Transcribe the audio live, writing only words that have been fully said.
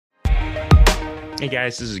Hey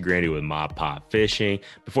guys, this is Grandy with MaPop Fishing.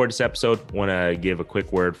 Before this episode, want to give a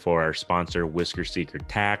quick word for our sponsor, Whisker Seeker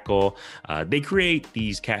Tackle. They create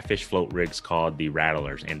these catfish float rigs called the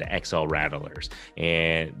Rattlers and the XL Rattlers.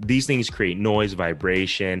 And these things create noise,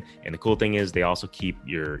 vibration, and the cool thing is they also keep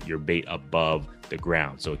your bait above the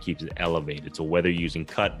ground, so it keeps it elevated. So whether you're using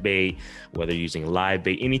cut bait, whether you're using live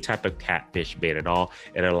bait, any type of catfish bait at all,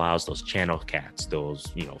 it allows those channel cats,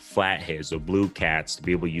 those flatheads or blue cats to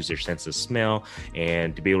be able to use their sense of smell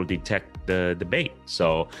and to be able to detect the bait.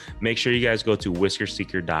 So make sure you guys go to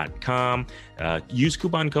whiskerseeker.com, use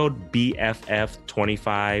coupon code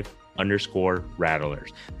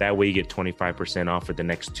BFF25_rattlers. That way you get 25% off for the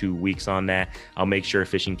next 2 weeks on that. I'll make sure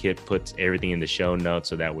Fishing Kit puts everything in the show notes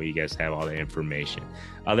so that way you guys have all the information.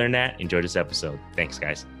 Other than that, enjoy this episode. Thanks,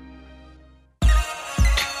 guys.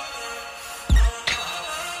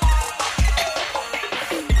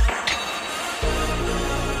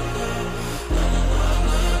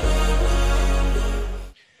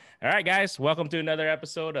 All right, guys, welcome to another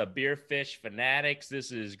episode of Beer Fish Fanatics.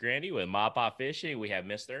 This is Grandy with MaPop Fishing. We have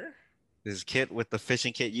Mr. This is Kit with the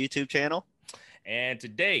Fishing Kit YouTube channel. And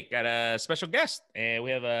today, got a special guest, and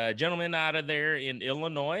we have a gentleman out of there in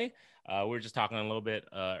Illinois. We were just talking a little bit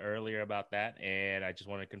earlier about that, and I just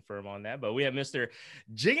want to confirm on that. But we have Mr.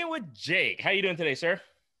 Jiggin with Jake. How you doing today, sir?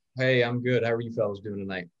 Hey, I'm good. How are you fellas doing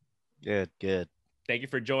tonight? Good. Thank you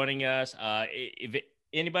for joining us.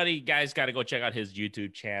 Anybody, guys, got to go check out his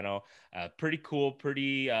YouTube channel. Pretty cool,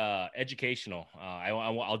 pretty educational.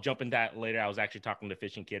 I'll jump in that later. I was actually talking to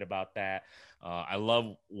Fishing Kid about that. I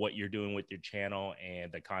love what you're doing with your channel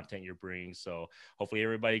and the content you're bringing. So hopefully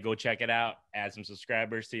everybody go check it out. Add some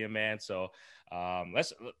subscribers to you, man. So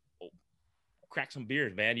let's crack some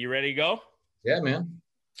beers, man. You ready to go? Yeah, man.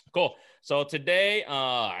 Cool. So today,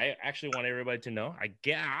 I actually want everybody to know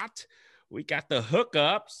we got the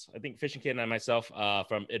hookups. I think Fishing Kid and I myself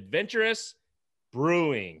from Adventurous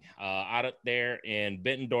Brewing out up there in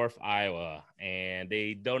Bettendorf, Iowa. And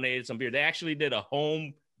they donated some beer. They actually did a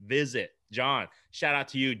home visit. John, shout out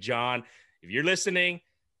to you, John. If you're listening,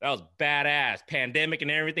 that was badass. Pandemic and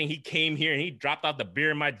everything. He came here and he dropped off the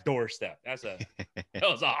beer in my doorstep. That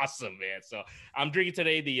was awesome, man. So I'm drinking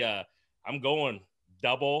today I'm going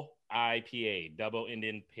double IPA, double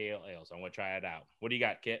Indian Pale Ale. So I'm going to try it out. What do you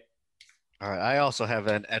got, Kit? All right. I also have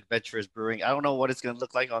an Adventurous Brewing. I don't know what it's going to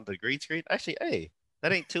look like on the green screen. Actually, hey,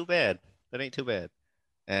 that ain't too bad.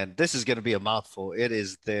 And this is going to be a mouthful. It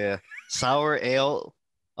is the sour ale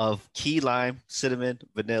of key lime, cinnamon,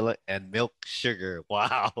 vanilla, and milk sugar.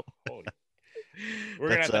 Wow. I'm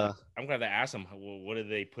going to have to ask them, what did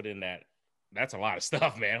they put in that? That's a lot of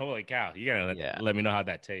stuff, man. Holy cow. You got to let me know how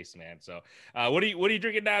that tastes, man. So what are you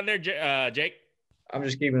drinking down there, Jake? I'm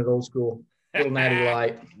just keeping it old school. Little natty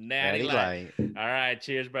light. Natty light. All right.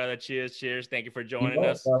 Cheers, brother. Cheers. Thank you for joining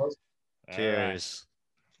us. Cheers.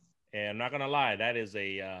 Right. And I'm not going to lie. That is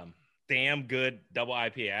a damn good double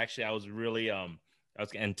IPA. Actually, I was really I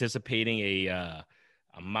was anticipating a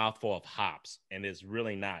mouthful of hops, and it's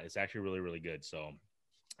really not. It's actually really, really good. So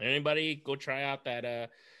anybody go try out that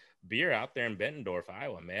beer out there in Bettendorf,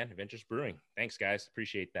 Iowa, man. Adventurous Brewing. Thanks, guys.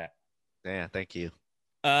 Appreciate that. Yeah, thank you.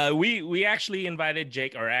 We actually invited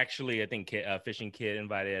Jake, or actually I think Fishing Kid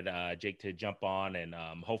invited Jake to jump on, and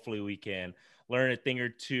hopefully we can learn a thing or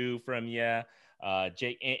two from you,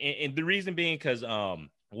 Jake. And the reason being because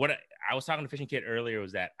what I was talking to Fishing Kid earlier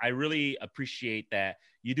was that I really appreciate that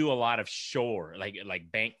you do a lot of shore, like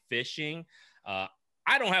bank fishing. I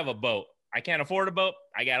don't have a boat. I can't afford a boat.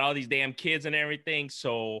 I got all these damn kids and everything,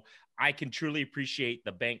 so I can truly appreciate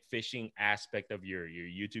the bank fishing aspect of your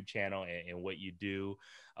YouTube channel and what you do.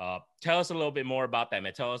 Tell us a little bit more about that,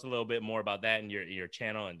 man. Tell us a little bit more about that and your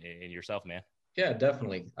channel and yourself, man. Yeah,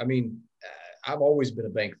 definitely. I mean, I've always been a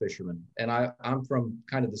bank fisherman, and I'm from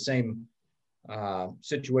kind of the same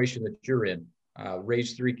situation that you're in.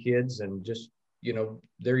 Raised 3 kids, and just,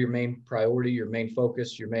 they're your main priority, your main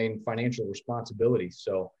focus, your main financial responsibility.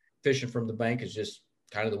 So fishing from the bank is just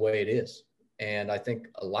kind of the way it is. And I think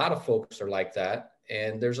a lot of folks are like that.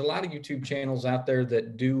 And there's a lot of YouTube channels out there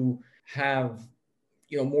that do have,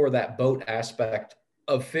 more of that boat aspect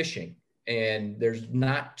of fishing. And there's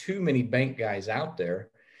not too many bank guys out there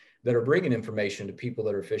that are bringing information to people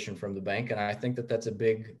that are fishing from the bank. And I think that that's a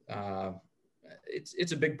big,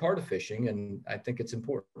 it's a big part of fishing. And I think it's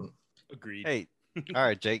important. Agreed. Hey, all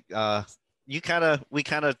right, Jake. We kind of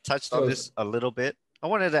touched on this a little bit. I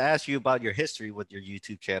wanted to ask you about your history with your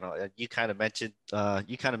YouTube channel. You kind of mentioned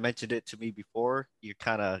it to me before. You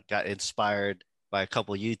kind of got inspired by a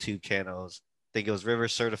couple YouTube channels. I think it was River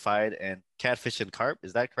Certified and Catfish and Carp.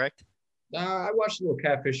 Is that correct? I watched a little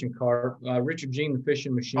catfish and carp. Richard Gene, the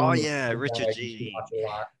fishing Oh machine. yeah, The guy Richard I used to G. watch a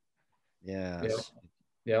lot. Yeah, Yes.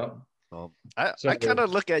 yeah. I kind So of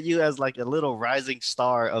look at you as like a little rising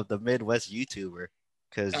star of the Midwest YouTuber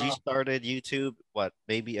because you uh, started YouTube, what,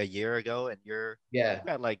 maybe a year ago, and yeah, you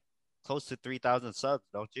got like close to 3,000 subs,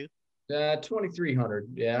 don't you? 2,300.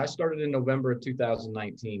 Yeah, I started in November of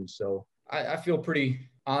 2019. So I feel pretty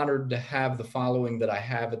honored to have the following that I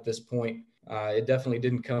have at this point. It definitely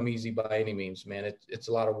didn't come easy by any means, man. It's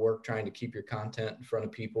a lot of work trying to keep your content in front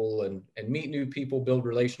of people and meet new people, build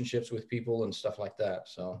relationships with people and stuff like that.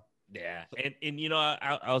 So Yeah, and you know,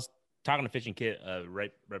 I was talking to Fishing Kit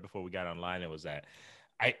right before we got online. It was that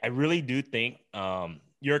I really do think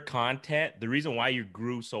your content, the reason why you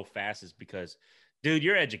grew so fast is because, dude,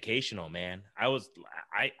 you're educational, man. I was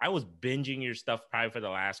binging your stuff probably for the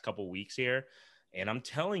last couple weeks here, and I'm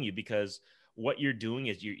telling you because what you're doing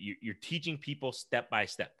is you're teaching people step by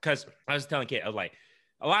step. Because I was telling Kit, I was like,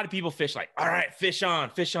 a lot of people fish like, all right, fish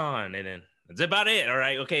on, and then that's about it. All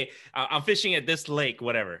right, okay, I'm fishing at this lake,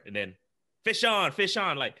 whatever, and then fish on.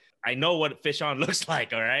 Like I know what fish on looks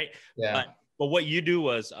like. All right, yeah, but what you do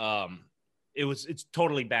was it's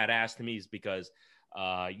totally badass to me is because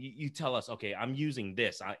you tell us, okay, I'm using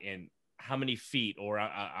this and how many feet, or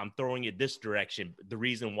I'm throwing it this direction, the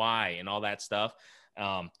reason why, and all that stuff.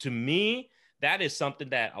 To me, that is something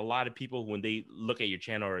that a lot of people, when they look at your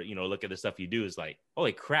channel or look at the stuff you do, is like,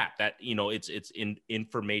 holy crap, that it's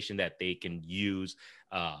information that they can use,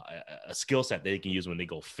 a skill set that they can use when they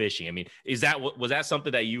go fishing. I mean, was that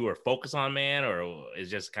something that you were focused on, man, or it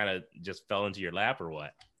just kind of just fell into your lap, or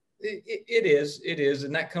what? it is,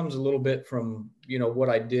 and that comes a little bit from what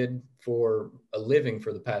I did for a living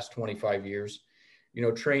for the past 25 years.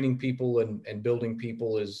 Training people and building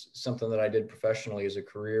people is something that I did professionally as a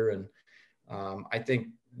career, and I think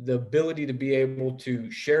the ability to be able to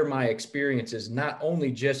share my experiences, not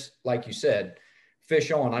only just like you said,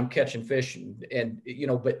 fish on, I'm catching fish, and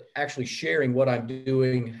but actually sharing what I'm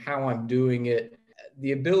doing, how I'm doing it,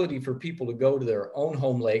 the ability for people to go to their own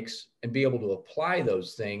home lakes and be able to apply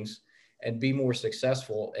those things and be more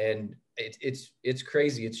successful. And it's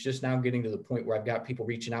crazy. It's just now getting to the point where I've got people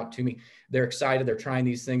reaching out to me. They're excited. They're trying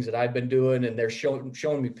these things that I've been doing, and they're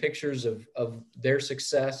showing me pictures of their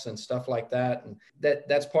success and stuff like that. And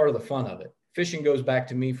that's part of the fun of it. Fishing goes back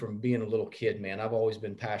to me from being a little kid, man. I've always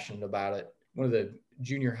been passionate about it. One of the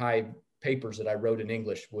junior high papers that I wrote in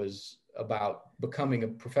English was about becoming a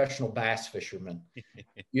professional bass fisherman.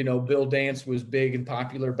 Bill Dance was big and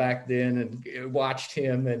popular back then, and watched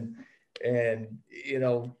him, and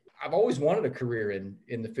I've always wanted a career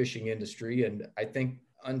in the fishing industry. And I think,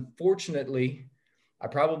 unfortunately, I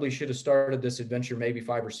probably should have started this adventure maybe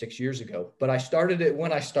 5 or 6 years ago, but I started it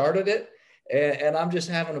when I started it, and I'm just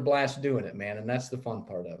having a blast doing it, man. And that's the fun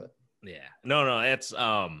part of it. Yeah, no, it's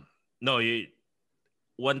no, you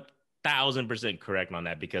 1,000% correct on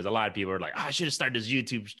that, because a lot of people are like, oh, I should have started this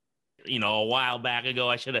YouTube, a while back ago.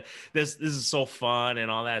 I should have. This is so fun and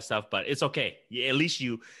all that stuff, but it's okay. At least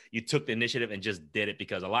you took the initiative and just did it,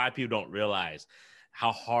 because a lot of people don't realize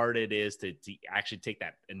how hard it is to actually take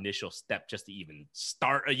that initial step just to even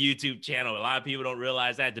start a YouTube channel. A lot of people don't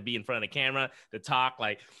realize that, to be in front of the camera, to talk.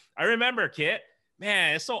 Like, I remember, Kit,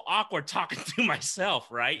 man, it's so awkward talking to myself,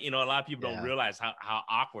 right? A lot of people don't Yeah. realize how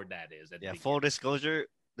awkward that is. Yeah. Full disclosure,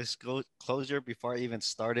 before I even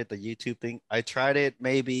started the YouTube thing, I tried it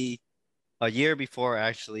maybe a year before I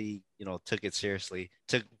actually, took it seriously.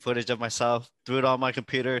 Took footage of myself, threw it on my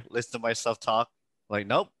computer, listened to myself talk. Like,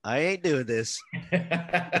 nope, I ain't doing this.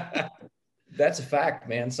 That's a fact,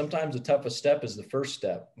 man. Sometimes the toughest step is the first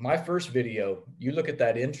step. My first video, you look at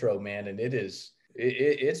that intro, man, and it's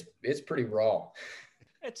pretty raw.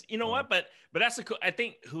 It's what, but that's a cool. I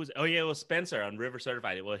think it was Spencer on River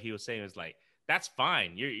Certified. What he was saying was like, that's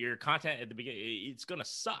fine. Your content at the beginning, it's gonna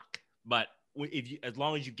suck, but as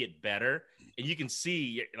long as you get better, and you can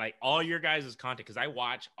see like all your guys' content, because I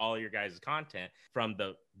watch all your guys' content from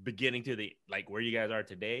the beginning to the like where you guys are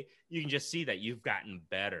today, you can just see that you've gotten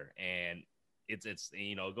better, and it's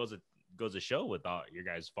it goes to show with all your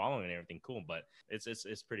guys following and everything cool, but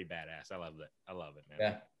it's pretty badass. I love it,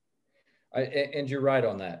 man. Yeah. And you're right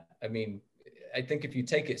on that. I mean, I think if you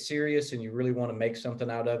take it serious and you really want to make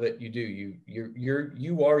something out of it, you do.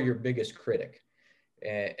 You are your biggest critic,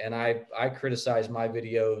 and I criticize my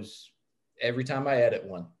videos every time I edit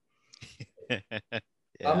one. Yeah,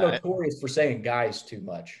 I'm notorious for saying "guys" too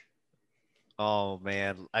much. Oh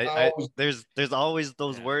man, there's always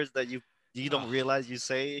those words that you don't realize you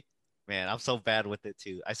say. Man, I'm so bad with it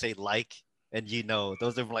too. I say like, and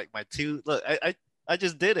those are like my two. Look, I I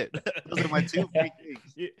just did it. Those are my two big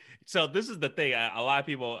things. So this is the thing. A lot of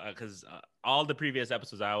people, because all the previous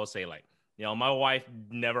episodes, I always say like, my wife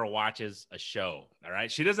never watches a show. All right.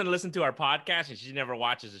 She doesn't listen to our podcast and she never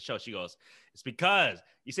watches a show. She goes, it's because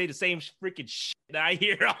you say the same freaking shit that I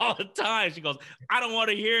hear all the time. She goes, I don't want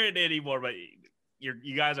to hear it anymore. But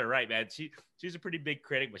you guys are right, man. She's a pretty big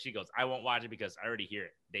critic, but she goes, I won't watch it because I already hear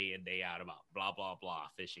it day in, day out about blah, blah, blah,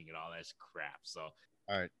 fishing and all that crap. So,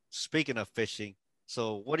 all right. Speaking of fishing,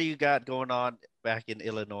 so what do you got going on back in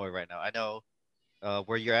Illinois right now? I know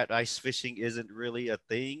where you're at, ice fishing isn't really a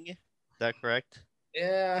thing. Is that correct?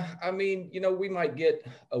 Yeah, I mean, we might get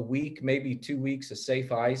a week, maybe 2 weeks of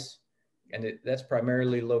safe ice, and that's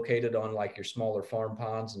primarily located on like your smaller farm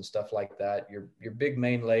ponds and stuff like that. Your big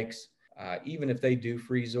main lakes, even if they do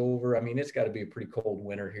freeze over, I mean, it's got to be a pretty cold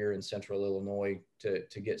winter here in central Illinois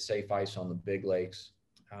to get safe ice on the big lakes.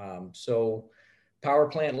 So power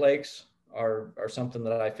plant lakes are something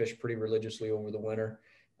that I fish pretty religiously over the winter.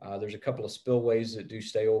 There's a couple of spillways that do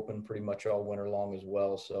stay open pretty much all winter long as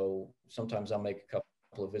well. So sometimes I'll make a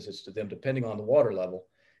couple of visits to them depending on the water level.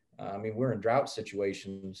 I mean, we're in drought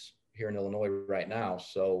situations here in Illinois right now.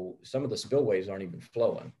 So some of the spillways aren't even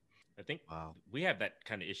flowing. I think we have that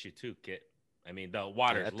kind of issue too, Kit. I mean, the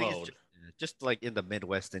water's low. Just like in the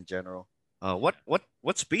Midwest in general.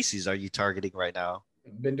 What species are you targeting right now?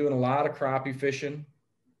 Been doing a lot of crappie fishing.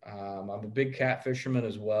 I'm a big cat fisherman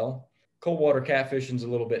as well. Cold water catfishing's a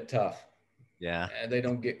little bit tough. Yeah. And they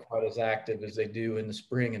don't get quite as active as they do in the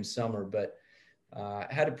spring and summer. But I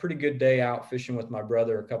had a pretty good day out fishing with my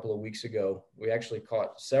brother a couple of weeks ago. We actually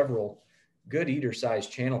caught several good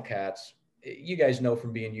eater-sized channel cats. You guys know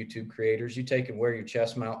from being YouTube creators, you take and wear your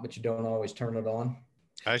chest mount, but you don't always turn it on.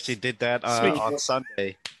 I actually did that on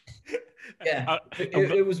Sunday. Yeah,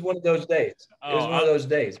 it was one of those days. It was one of those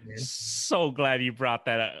days, man. So glad you brought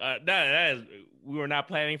that up. That is, we were not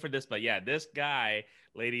planning for this, but yeah, this guy,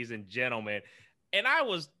 ladies and gentlemen, and I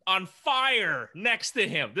was on fire next to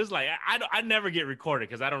him. This is like, I never get recorded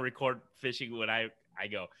because I don't record fishing when I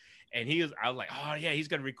go. And I was like, oh yeah, he's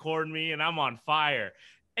going to record me and I'm on fire.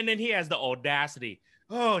 And then he has the audacity.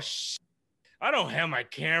 Oh, I don't have my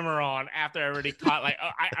camera on after I already caught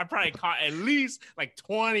I probably caught at least like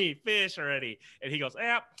 20 fish already. And he goes,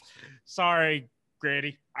 yeah, sorry,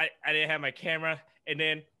 Grady. I didn't have my camera. And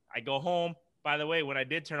then I go home. By the way, when I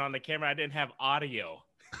did turn on the camera, I didn't have audio.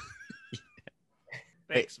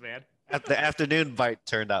 Thanks, man. The afternoon bite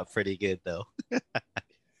turned out pretty good, though.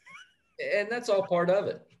 And that's all part of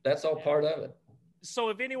it. That's all part of it. So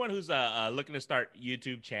if anyone who's looking to start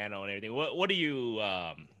YouTube channel and everything, what do you,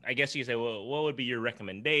 I guess you could say, well, what would be your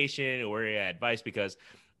recommendation or your advice? Because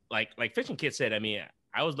like Fishing Kid said, I mean,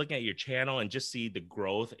 I was looking at your channel and just see the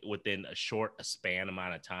growth within a span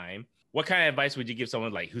amount of time. What kind of advice would you give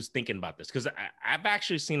someone like who's thinking about this? Because I've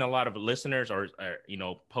actually seen a lot of listeners or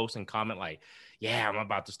post and comment like, yeah, I'm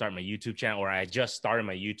about to start my YouTube channel, or I just started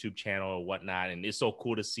my YouTube channel or whatnot. And it's so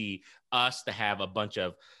cool to see us to have a bunch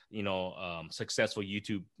of, successful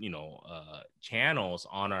YouTube, channels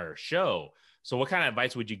on our show. So what kind of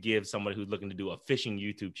advice would you give someone who's looking to do a fishing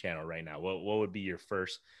YouTube channel right now? What would be your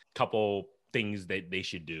first couple things that they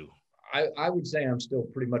should do? I would say I'm still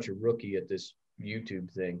pretty much a rookie at this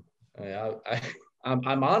YouTube thing.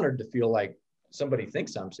 I'm honored to feel like somebody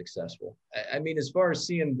thinks I'm successful. I mean, as far as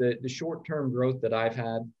seeing the short-term growth that I've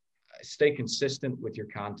had, stay consistent with your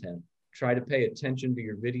content. Try to pay attention to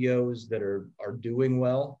your videos that are doing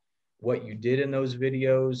well, what you did in those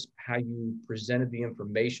videos, how you presented the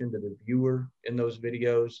information to the viewer in those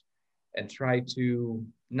videos, and try to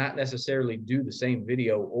not necessarily do the same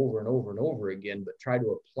video over and over and over again, but try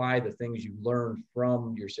to apply the things you learned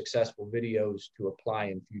from your successful videos to apply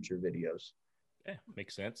in future videos. Yeah,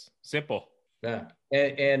 makes sense. Simple. Yeah.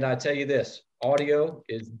 And I tell you this, audio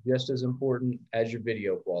is just as important as your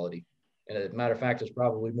video quality. And as a matter of fact, it's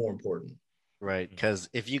probably more important. Right. Because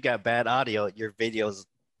if you got bad audio, your video's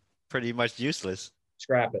pretty much useless.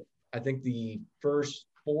 Scrap it. I think the first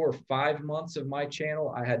 4 or 5 months of my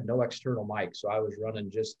channel, I had no external mic. So I was running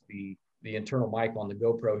just the internal mic on the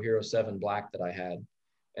GoPro Hero 7 Black that I had.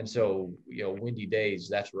 And so, windy days,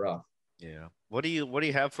 that's rough. Yeah. What do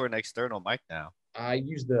you have for an external mic now? I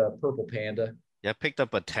use the Purple Panda. Yeah, I picked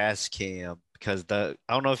up a Tascam because I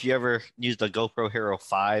don't know if you ever used the GoPro Hero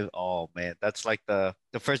 5. Oh man, that's like the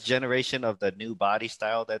first generation of the new body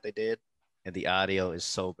style that they did. And the audio is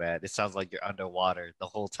so bad. It sounds like you're underwater the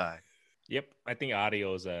whole time. Yep. I think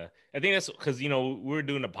audio is I think that's because, we were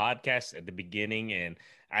doing a podcast at the beginning and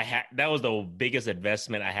that was the biggest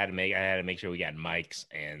investment I had to make. I had to make sure we got mics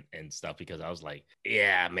and stuff because I was like,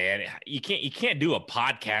 yeah, man, you can't do a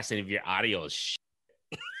podcast and if your audio is shit.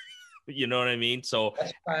 You know what I mean? So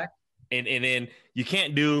That's a fact. and then you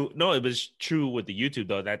can't do no, it was true with the YouTube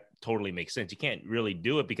though. That totally makes sense. You can't really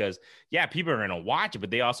do it because yeah, people are gonna watch it,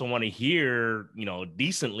 but they also want to hear,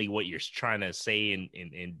 decently what you're trying to say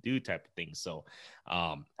and do type of thing. So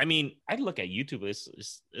I mean, I look at YouTube,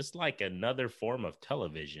 it's like another form of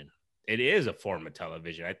television. It is a form of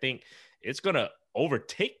television. I think it's gonna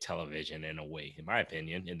overtake television in a way, in my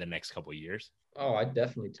opinion, in the next couple of years. Oh, I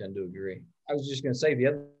definitely tend to agree. I was just going to say the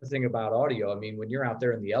other thing about audio. I mean, when you're out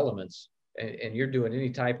there in the elements and you're doing any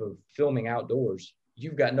type of filming outdoors,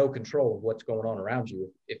 you've got no control of what's going on around you.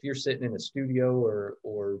 If you're sitting in a studio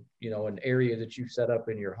or an area that you've set up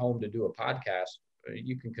in your home to do a podcast,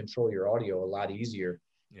 you can control your audio a lot easier.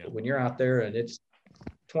 Yeah. But when you're out there and it's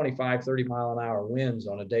 25, 30 mile an hour winds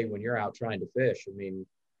on a day when you're out trying to fish, I mean,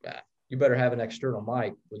 you better have an external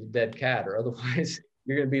mic with a dead cat, or otherwise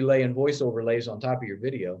you're going to be laying voice overlays on top of your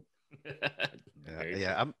video.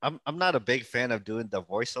 Yeah. I'm not a big fan of doing the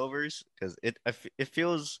voiceovers because it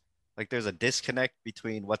feels like there's a disconnect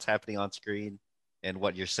between what's happening on screen and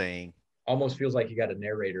what you're saying. Almost feels like you got a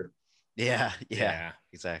narrator. Yeah,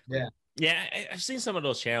 exactly. Yeah, I've seen some of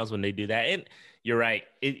those channels when they do that, and you're right.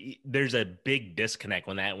 There's a big disconnect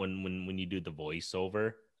when you do the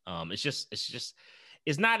voiceover.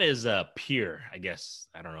 It's not as pure, I guess.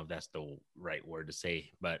 I don't know if that's the right word to say,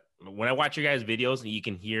 but when I watch your guys' videos and you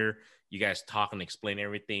can hear you guys talk and explain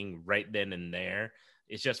everything right then and there,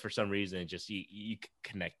 it's just for some reason, it just you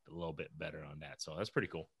connect a little bit better on that. So that's pretty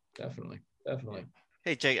cool. Definitely.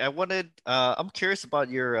 Hey Jake, I'm curious about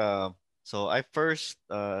your so I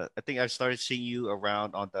think I started seeing you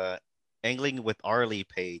around on the Angling with Arlie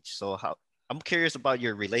page. So I'm curious about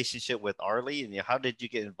your relationship with Arlie and how did you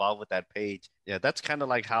get involved with that page? Yeah, that's kind of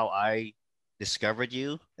like how I discovered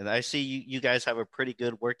you. And I see you guys have a pretty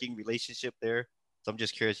good working relationship there. So I'm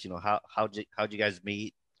just curious, how'd you guys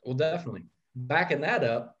meet? Well, definitely. Backing that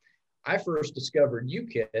up, I first discovered you,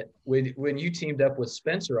 Kit, when you teamed up with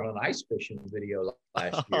Spencer on an ice fishing video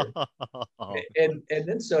last year. And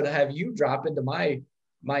then so to have you drop into my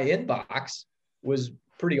inbox was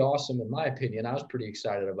pretty awesome in my opinion. I was pretty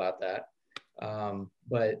excited about that.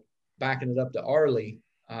 But backing it up to Arlie,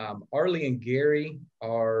 Arlie and Gary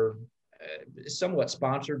are somewhat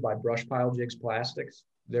sponsored by Brush Pile Jigs Plastics.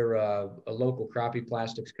 They're a local crappie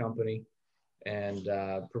plastics company, and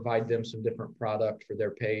provide them some different product for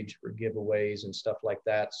their page for giveaways and stuff like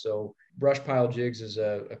that. So Brush Pile Jigs is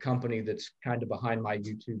a company that's kind of behind my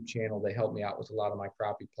YouTube channel. They help me out with a lot of my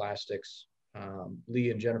crappie plastics.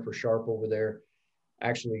 Lee and Jennifer Sharp over there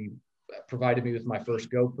actually provided me with my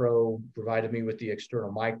first GoPro, provided me with the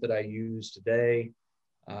external mic that I use today.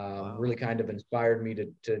 Wow. Really kind of inspired me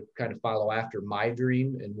to kind of follow after my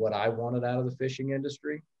dream and what I wanted out of the fishing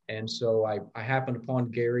industry. And so I happened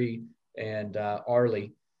upon Gary and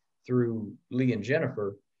Arlie through Lee and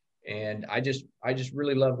Jennifer. And I just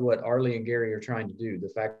really loved what Arlie and Gary are trying to do. The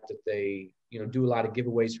fact that they, do a lot of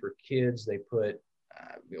giveaways for kids. They put,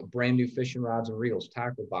 brand new fishing rods and reels,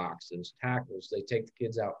 tackle boxes, tackles. They take the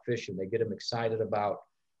kids out fishing. They get them excited about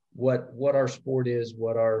what our sport is,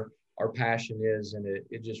 what our passion is. And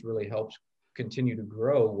it just really helps continue to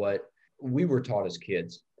grow what we were taught as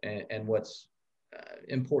kids and what's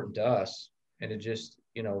important to us. And it just,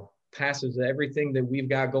 passes everything that we've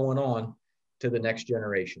got going on to the next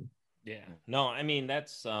generation. Yeah. No, I mean,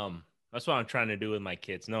 that's what I'm trying to do with my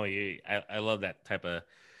kids. No, I love that type of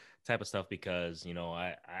stuff because,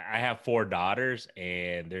 I have 4 daughters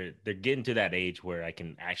and they're getting to that age where I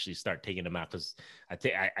can actually start taking them out because I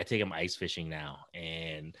take them ice fishing now.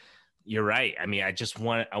 And you're right. I mean,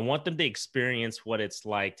 I want them to experience what it's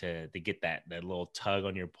like to get that little tug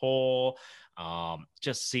on your pole.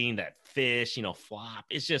 Just seeing that fish, flop.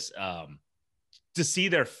 It's just to see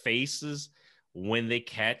their faces when they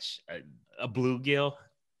catch a bluegill,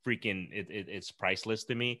 freaking it's priceless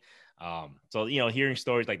to me. So hearing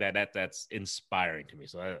stories like that's inspiring to me.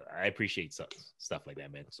 So I appreciate stuff like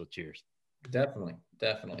that, man. So cheers. Definitely.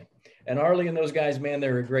 And Arlie and those guys, man,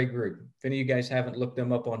 they're a great group. If any of you guys haven't looked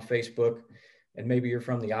them up on Facebook, and maybe you're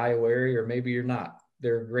from the Iowa area or maybe you're not,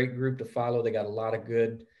 they're a great group to follow. They got a lot of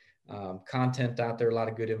good content out there, a lot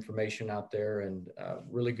of good information out there, and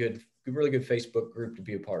really good Facebook group to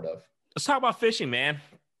be a part of. Let's talk about fishing, man.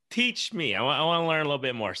 Teach me. I want to learn a little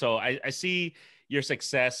bit more. So I see your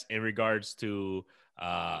success in regards to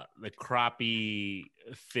the crappie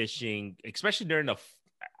fishing, especially during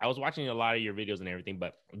I was watching a lot of your videos and everything,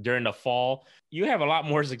 but during the fall, you have a lot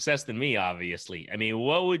more success than me, obviously. I mean,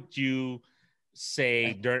 what would you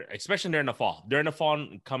say especially during the fall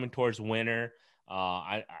coming towards winter?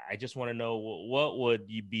 I just want to know what would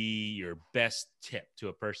be your best tip to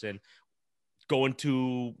a person going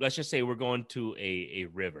to, let's just say we're going to a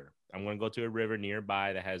river. I'm going to go to a river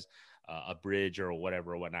nearby that has a bridge or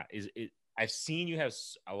whatever or whatnot. I've seen you have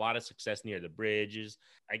a lot of success near the bridges.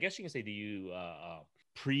 I guess you can say, do you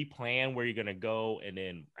pre-plan where you're going to go? And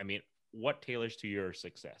then, I mean, what tailors to your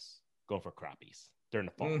success going for crappies during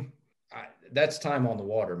the fall? That's time on the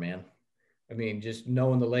water, man. I mean, just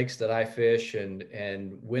knowing the lakes that I fish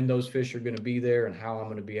and when those fish are going to be there and how I'm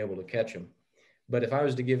going to be able to catch them. But if I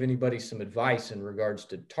was to give anybody some advice in regards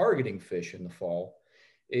to targeting fish in the fall,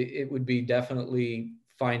 it would be definitely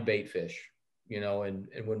find bait fish, and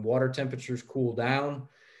when water temperatures cool down,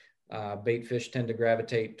 bait fish tend to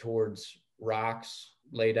gravitate towards rocks,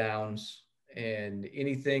 laydowns, and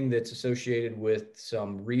anything that's associated with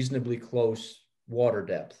some reasonably close water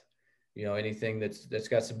depth. Anything that's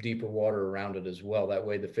got some deeper water around it as well. That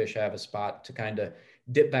way the fish have a spot to kind of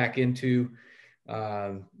dip back into,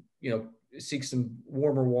 seek some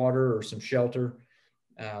warmer water or some shelter,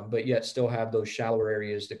 but yet still have those shallower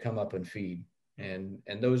areas to come up and feed. And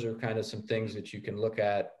those are kind of some things that you can look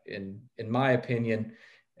at in my opinion,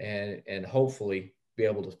 and hopefully be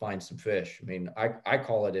able to find some fish. I mean, I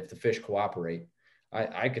call it, if the fish cooperate.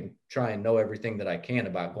 I can try and know everything that I can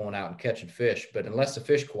about going out and catching fish, but unless the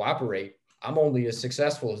fish cooperate, I'm only as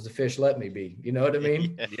successful as the fish let me be. You know what I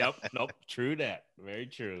mean? Yep. Nope. True that. Very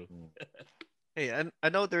true. Hey, I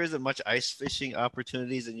know there isn't much ice fishing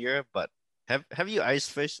opportunities in Europe, but have you ice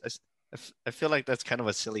fished? I feel like that's kind of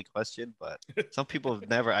a silly question, but some people have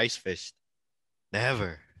never ice fished.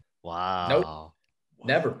 Never. Wow.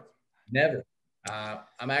 Nope. Never.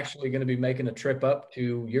 I'm actually going to be making a trip up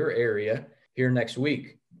to your area here next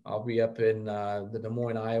week. I'll be up in the Des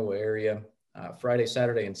Moines, Iowa area Friday,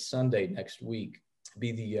 Saturday, and Sunday next week.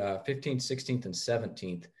 Be the 15th, 16th, and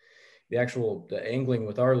 17th. The angling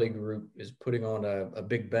with our league group is putting on a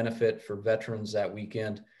big benefit for veterans that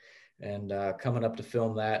weekend, and coming up to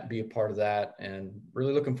film that, be a part of that, and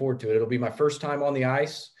really looking forward to it. It'll be my first time on the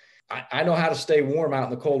ice. I know how to stay warm out in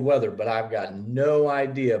the cold weather, but I've got no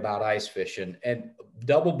idea about ice fishing. And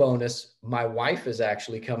double bonus, my wife is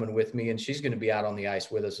actually coming with me, and she's going to be out on the ice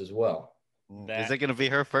with us as well. Is it going to be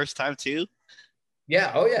her first time too?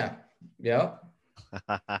 Yeah. Oh yeah. Yeah.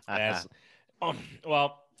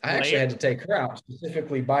 Well, I actually had to take her out,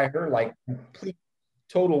 specifically buy her like complete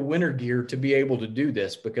total winter gear to be able to do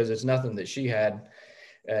this, because it's nothing that she had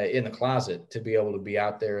in the closet to be able to be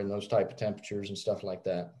out there in those type of temperatures and stuff like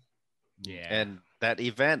that. Yeah. And that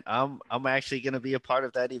event, I'm actually going to be a part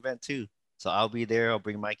of that event too. So I'll be there. I'll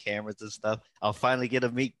bring my cameras and stuff. I'll finally get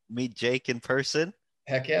to meet Jake in person.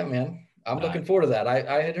 Heck yeah, man. I'm looking forward to that.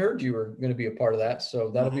 I had heard you were going to be a part of that,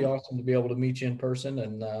 so that'll be awesome to be able to meet you in person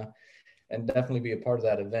and definitely be a part of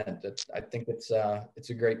that event. I think it's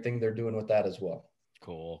a great thing they're doing with that as well.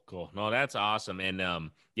 Cool. No, that's awesome.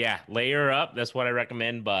 And yeah, layer up. That's what I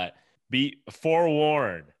recommend. But be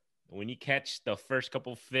forewarned, when you catch the first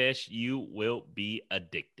couple fish, you will be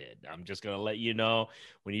addicted. I'm just gonna let you know.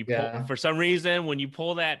 When you pull, for some reason, when you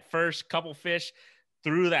pull that first couple fish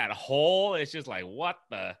through that hole, it's just like, what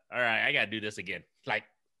the? All right, I gotta do this again, like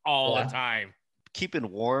all the time. Keeping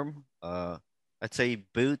warm. I'd say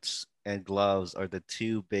boots and gloves are the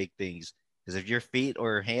two big things. Because if your feet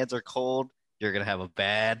or hands are cold, you're going to have a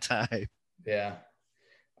bad time. Yeah.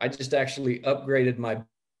 I just actually upgraded my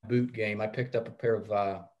boot game. I picked up a pair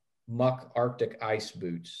of Muck Arctic ice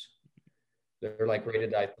boots. They're like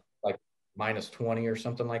rated like -20 or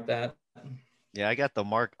something like that. Yeah, I got the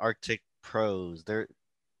Mark Arctic Pros. I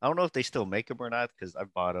don't know if they still make them or not, because I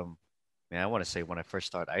bought them, man, I want to say when I first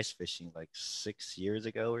started ice fishing like 6 years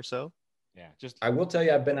ago or so. Yeah, I will tell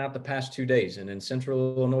you, I've been out the past 2 days, and in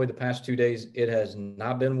Central Illinois, the past 2 days, it has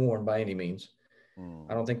not been warm by any means.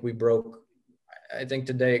 I don't think we broke. I think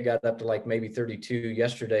today it got up to like maybe 32.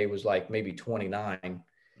 Yesterday was like maybe 29,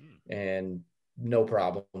 and no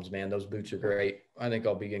problems, man. Those boots are great. I think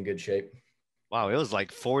I'll be in good shape. Wow, it was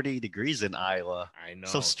like 40 degrees in Iowa. I know.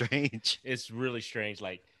 So strange. It's really strange.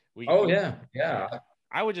 Like yeah.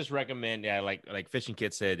 I would just recommend, like Fishing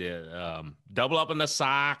Kid said, double up on the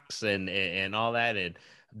socks and all that. And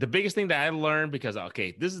the biggest thing that I learned, because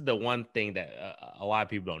this is the one thing that a lot of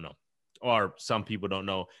people don't know, or some people don't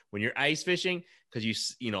know, when you're ice fishing, because you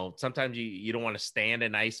sometimes you don't want to stand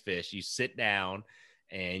and ice fish. You sit down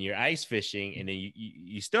and you're ice fishing, and then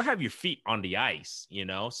you still have your feet on the ice,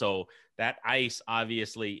 so that ice,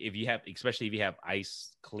 obviously, especially if you have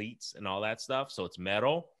ice cleats and all that stuff, so it's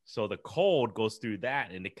metal, so the cold goes through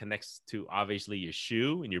that and it connects to obviously your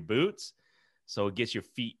shoe and your boots, so it gets your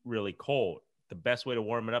feet really cold. The best way to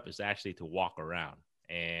warm it up is actually to walk around.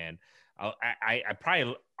 And I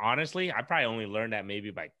probably honestly, I probably only learned that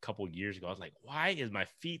maybe by a couple years ago. I was like, why is my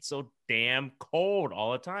feet so damn cold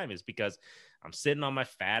all the time? It's because I'm sitting on my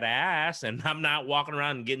fat ass and I'm not walking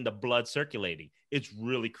around and getting the blood circulating. It's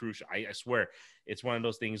really crucial. I swear it's one of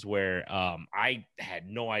those things where I had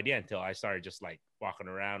no idea until I started just like walking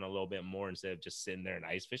around a little bit more instead of just sitting there and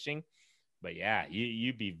ice fishing. But yeah,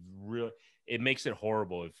 you'd be real. It makes it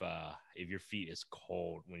horrible if your feet is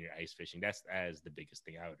cold when you're ice fishing. That is the biggest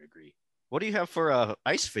thing. I would agree. What do you have for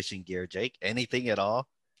ice fishing gear, Jake? Anything at all?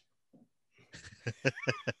 All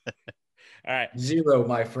right. Zero,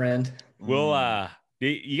 my friend. We'll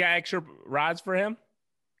you got extra rods for him?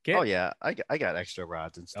 Kit? Oh yeah, I got extra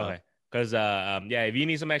rods and stuff. Okay. Because yeah, if you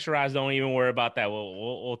need some extra rods, don't even worry about that.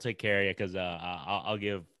 We'll take care of you because I'll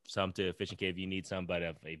give some to Fishing Kid if you need some. But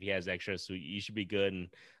if he has extra, so you should be good. And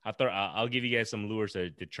I'll give you guys some lures to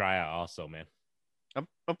try out also, man.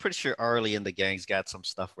 I'm pretty sure Arlie and the gang's got some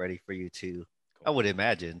stuff ready for you too. Cool. I would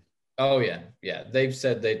imagine. Oh yeah, yeah. They've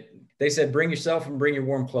said they said bring yourself and bring your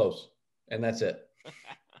warm clothes, and that's it.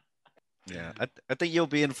 Yeah, I think you'll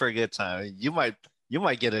be in for a good time. You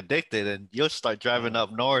might get addicted and you'll start driving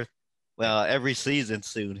up north. Well, every season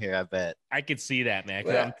soon here, I bet. I could see that, man.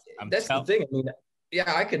 Well, that's the thing. I mean,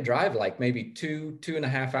 yeah, I could drive like maybe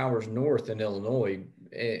 2.5 hours north in Illinois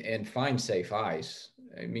and find safe ice.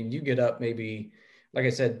 I mean, you get up maybe, like I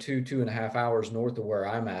said, 2.5 hours north of where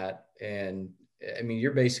I'm at, and I mean,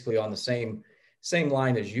 you're basically on the same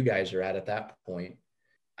line as you guys are at that point.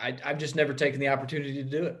 I've just never taken the opportunity to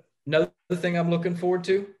do it. Another thing I'm looking forward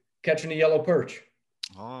to, catching a yellow perch.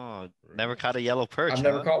 Oh, never caught a yellow perch. I've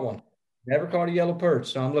never caught one. Never caught a yellow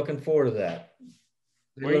perch, so I'm looking forward to that.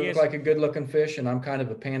 They look like a good-looking fish, and I'm kind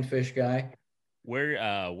of a panfish guy.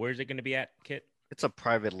 Where's it going to be at, Kit? It's a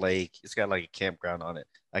private lake. It's got like a campground on it.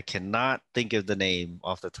 I cannot think of the name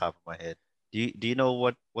off the top of my head. Do you know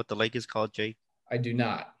what the lake is called, Jake? I do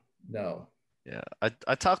not. No. Yeah,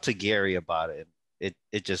 I talked to Gary about it.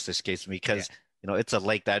 It just escapes me because it's a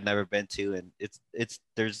lake that I've never been to, and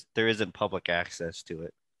there isn't public access to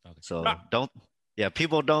it. Okay. So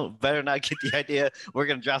people better not get the idea we're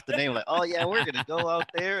gonna drop the name like, oh yeah, we're gonna go out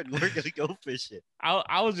there and we're gonna go fish it.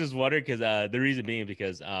 I was just wondering because the reason being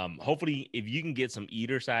because hopefully if you can get some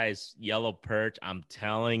eater size yellow perch, I'm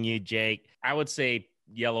telling you, Jake, I would say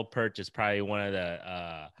yellow perch is probably one of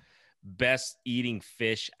the best eating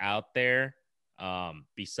fish out there.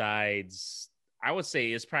 Besides, I would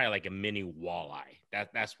say it's probably like a mini walleye.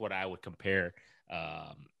 That's what I would compare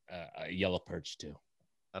a yellow perch to.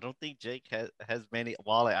 I don't think Jake has many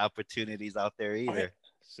walleye opportunities out there either. Okay.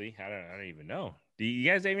 See, I don't even know. Do you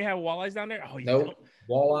guys even have walleyes down there? Oh, no,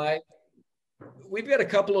 walleye. We've got a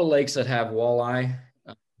couple of lakes that have walleye,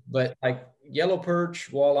 but like yellow perch,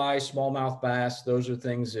 walleye, smallmouth bass, those are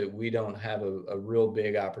things that we don't have a real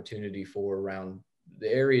big opportunity for around the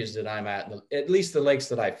areas that I'm at least the lakes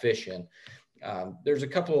that I fish in. There's a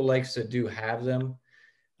couple of lakes that do have them.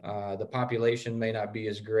 The population may not be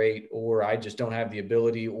as great, or I just don't have the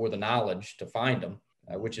ability or the knowledge to find them,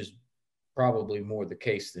 which is probably more the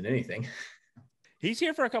case than anything. He's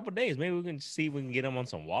here for a couple of days. Maybe we can see if we can get him on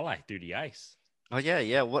some walleye through the ice. Oh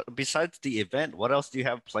yeah. What besides the event, what else do you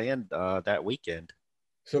have planned that weekend?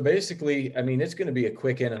 So basically, I mean, it's going to be a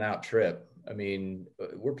quick in and out trip. I mean,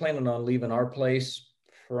 we're planning on leaving our place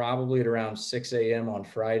probably at around 6 a.m. on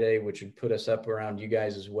Friday, which would put us up around you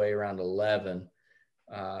guys' way around 11.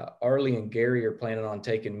 Arlie and Gary are planning on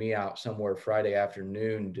taking me out somewhere Friday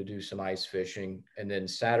afternoon to do some ice fishing, and then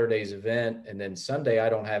Saturday's event. And then Sunday, I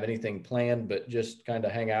don't have anything planned, but just kind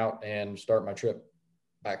of hang out and start my trip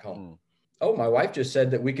back home. Oh, my wife just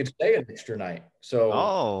said that we could stay an extra night.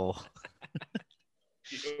 So,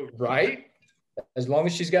 right. As long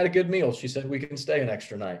as she's got a good meal, she said we can stay an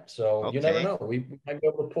extra night. So You never know. We might be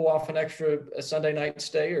able to pull off a Sunday night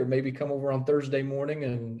stay, or maybe come over on Thursday morning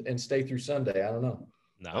and stay through Sunday. I don't know.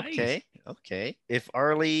 Nice. Okay. If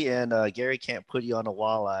Arlie and Gary can't put you on a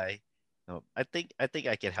walleye, I think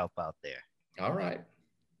I can help out there. All right.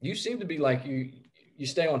 You seem to be like you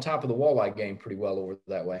stay on top of the walleye game pretty well over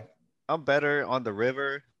that way. I'm better on the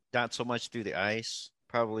river, not so much through the ice,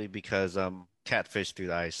 probably because catfish through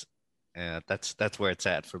the ice. And that's where it's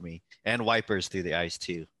at for me. And wipers through the ice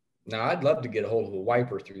too. Now, I'd love to get a hold of a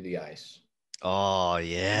wiper through the ice. Oh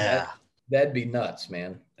yeah. That'd be nuts,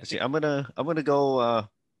 man. See, I'm gonna go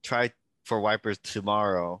try for wipers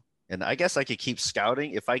tomorrow, and I guess I could keep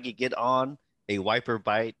scouting. If I could get on a wiper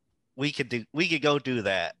bite, we could go do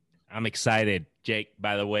that. I'm excited, Jake.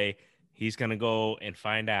 By the way, he's gonna go and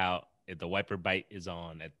find out if the wiper bite is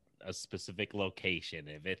on at a specific location.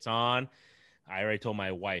 If it's on, I already told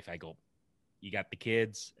my wife. I go, you got the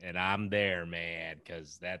kids, and I'm there, man,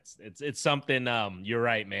 because it's something. You're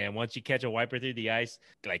right, man. Once you catch a wiper through the ice,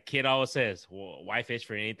 like Kid always says, well, why fish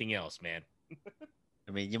for anything else, man?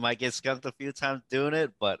 I mean, you might get skunked a few times doing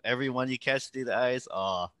it, but every one you catch through the ice,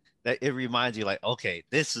 that it reminds you like, okay,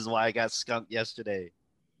 this is why I got skunked yesterday.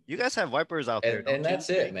 You guys have wipers out there, And don't you, that's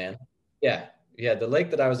it, Jake? man. Yeah, yeah. The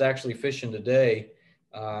lake that I was actually fishing today,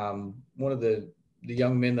 one of the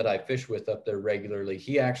young men that I fish with up there regularly,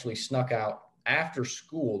 he actually snuck out after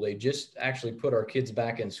school. They just actually put our kids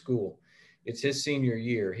back in school. It's his senior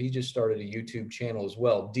year. He just started a YouTube channel as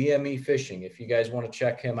well, DME Fishing. If you guys want to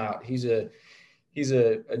check him out, he's a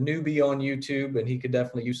newbie on YouTube, and he could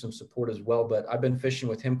definitely use some support as well. But I've been fishing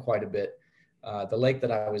with him quite a bit. The lake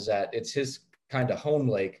that I was at, it's his kind of home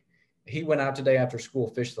lake. He went out today after school,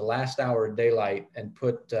 fished the last hour of daylight, and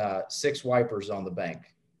put 6 wipers on the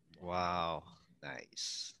bank. Wow,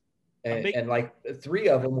 nice. And like 3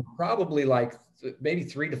 of them were probably like maybe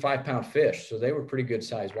 3 to 5 pound fish. So they were pretty good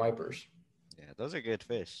sized wipers. Yeah, those are good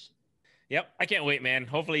fish. Yep, I can't wait, man.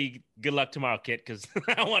 Hopefully, good luck tomorrow, Kit, because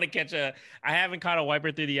I want to catch a. I haven't caught a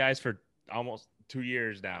wiper through the ice for almost 2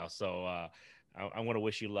 years now, so I'm gonna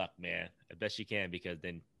wish you luck, man, as best you can, because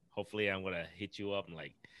then hopefully I'm gonna hit you up and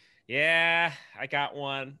like, yeah, I got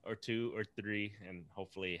 1 or 2 or 3, and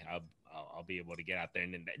hopefully I'll be able to get out there.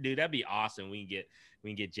 And then, dude, that'd be awesome. We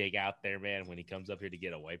can get Jake out there, man, when he comes up here to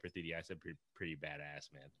get a wiper through the ice. That'd be pretty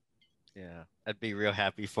badass, man. Yeah, I'd be real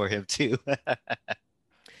happy for him too.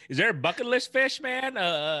 Is there a bucket list fish, man,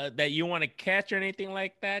 that you want to catch or anything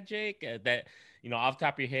like that, Jake? That, off the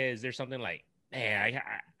top of your head, is there something like, man,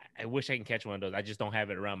 I wish I can catch one of those. I just don't have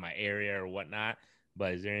it around my area or whatnot.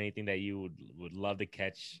 But is there anything that you would love to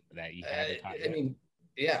catch that you haven't caught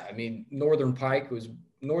yet? I mean, northern pike,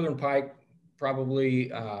 probably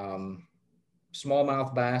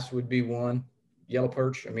smallmouth bass would be one. Yellow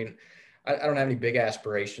perch. I mean, I don't have any big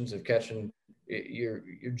aspirations of catching your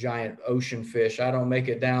giant ocean fish. I don't make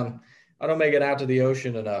it out to the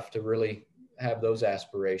ocean enough to really have those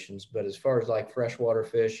aspirations. But as far as like freshwater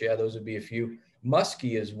fish, yeah, those would be a few.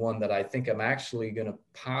 Muskie is one that I think I'm actually going to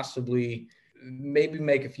possibly maybe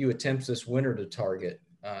make a few attempts this winter to target.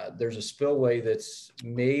 There's a spillway that's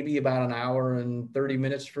maybe about an hour and 30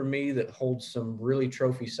 minutes from me that holds some really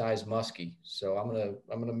trophy sized muskie. So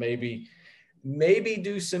I'm gonna maybe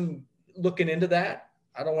do some looking into that.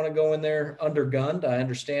 I don't want to go in there undergunned. I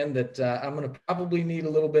understand that I'm going to probably need a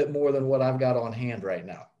little bit more than what I've got on hand right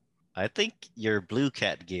now. I think your blue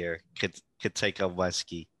cat gear could take a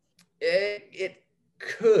muskie. It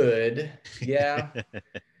could, yeah.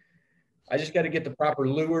 I just got to get the proper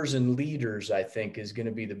lures and leaders, I think, is going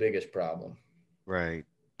to be the biggest problem. Right.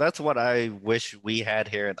 That's what I wish we had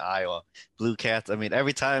here in Iowa. Blue cats. I mean,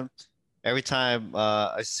 every time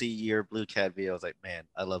I see your blue cat video, I was like, man,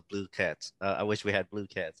 I love blue cats. I wish we had blue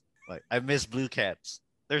cats. Like, I miss blue cats.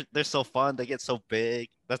 They're so fun. They get so big.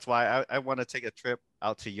 That's why I want to take a trip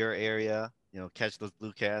out to your area, catch those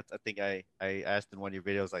blue cats. I think I asked in one of your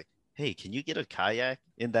videos, like, hey, can you get a kayak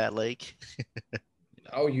in that lake?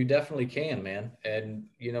 Oh, you definitely can, man. And,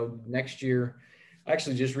 next year, I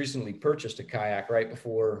actually just recently purchased a kayak right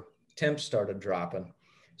before temps started dropping.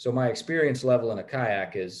 So my experience level in a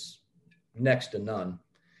kayak is next to none.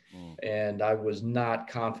 And I was not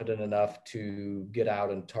confident enough to get out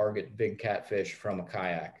and target big catfish from a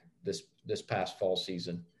kayak this past fall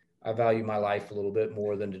season. I value my life a little bit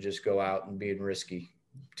more than to just go out and being risky.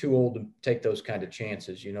 Too old to take those kind of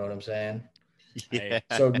chances. You know what I'm saying? Yeah.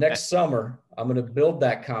 So next summer, I'm going to build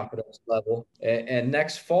that confidence level. And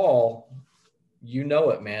next fall,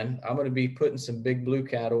 it, man. I'm going to be putting some big blue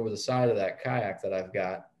cat over the side of that kayak that I've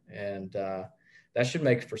got. And that should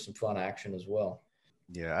make for some fun action as well.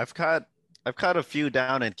 Yeah, I've caught a few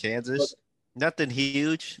down in Kansas. Nothing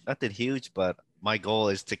huge, but my goal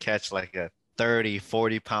is to catch like a 30,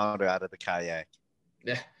 40 pounder out of the kayak.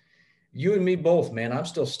 Yeah. You and me both, man. I'm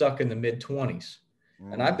still stuck in the mid 20s.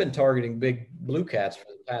 And I've been targeting big blue cats for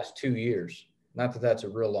the past 2 years. Not that that's a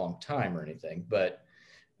real long time or anything, but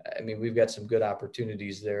I mean, we've got some good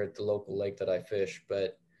opportunities there at the local lake that I fish,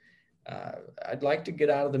 but I'd like to get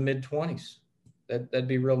out of the mid 20s. That'd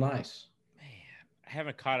be real nice. Man, I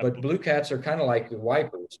haven't caught But blue cats are kind of like the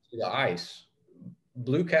wipers to the ice.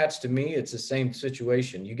 Blue cats, to me, it's the same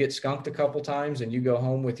situation. You get skunked a couple times and you go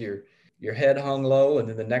home with your head hung low, and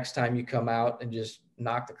then the next time you come out and just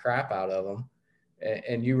knock the crap out of them,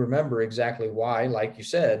 and you remember exactly why, like you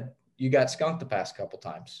said, you got skunked the past couple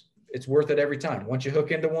times. It's worth it every time. Once you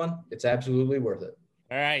hook into one, it's absolutely worth it.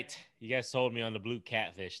 All right. You guys sold me on the blue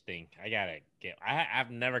catfish thing. I got to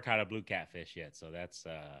I've never caught a blue catfish yet. So that's,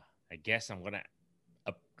 I guess I'm going to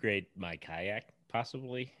upgrade my kayak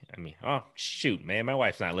possibly. I mean, oh shoot, man, my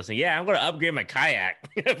wife's not listening. Yeah, I'm gonna upgrade my kayak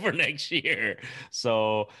for next year.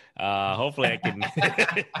 So hopefully I can.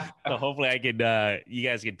 So hopefully I can. You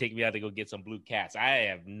guys can take me out to go get some blue cats. I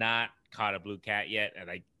have not caught a blue cat yet, and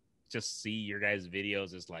I just see your guys'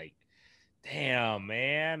 videos. It's like, damn,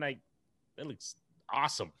 man, that looks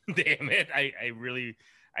awesome. Damn it, I really.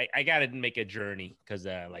 I gotta make a journey because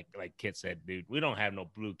like Kit said, dude, we don't have no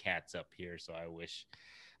blue cats up here, so I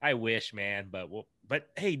wish, man. But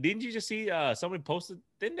hey, didn't you just see somebody posted?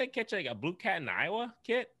 Didn't they catch like a blue cat in Iowa,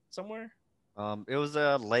 Kit, somewhere? It was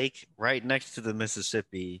a lake right next to the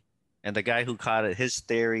Mississippi, and the guy who caught it, his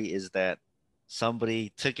theory is that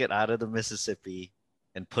somebody took it out of the Mississippi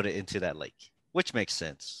and put it into that lake, which makes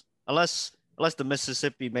sense. Unless the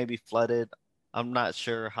Mississippi may be flooded. I'm not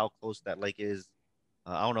sure how close that lake is.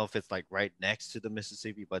 I don't know if it's like right next to the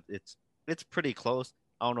Mississippi, but it's pretty close.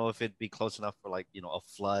 I don't know if it'd be close enough for like, a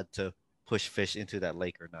flood to push fish into that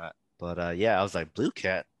lake or not. But yeah, I was like, blue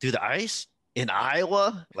cat through the ice in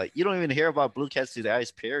Iowa? Like you don't even hear about blue cats through the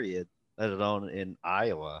ice, period, let alone in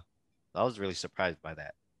Iowa. I was really surprised by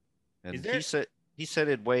that. And he said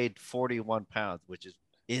it weighed 41 pounds, which is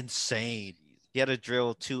insane. He had to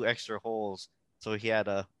drill 2 extra holes, so he had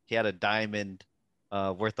a diamond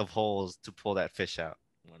worth of holes to pull that fish out.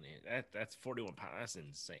 That's 41 pounds. That's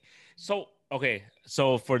insane. So okay,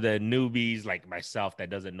 so for the newbies like myself that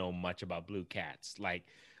doesn't know much about blue cats, like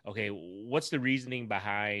okay, what's the reasoning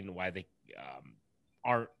behind why they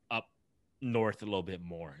aren't up north a little bit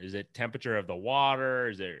more? Is it temperature of the water?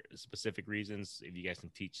 Is there specific reasons? If you guys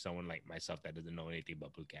can teach someone like myself that doesn't know anything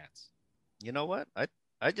about blue cats. You know what?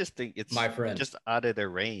 I just think it's My friend. just out of their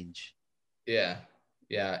range. Yeah.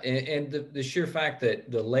 Yeah. And the sheer fact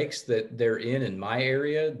that the lakes that they're in my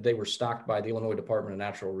area, they were stocked by the Illinois Department of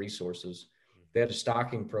Natural Resources. They had a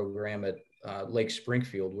stocking program at Lake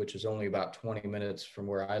Springfield, which is only about 20 minutes from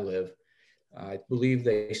where I live. I believe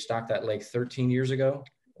they stocked that lake 13 years ago.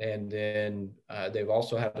 And then they've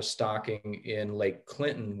also had a stocking in Lake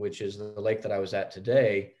Clinton, which is the lake that I was at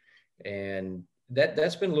today. And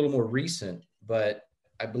that's been a little more recent, but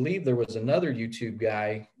I believe there was another YouTube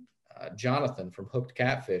guy, Jonathan from Hooked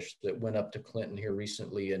Catfish, that went up to Clinton here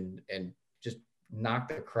recently and just knocked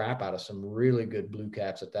the crap out of some really good blue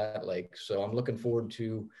cats at that lake. So I'm looking forward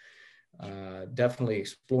to definitely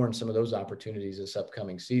exploring some of those opportunities this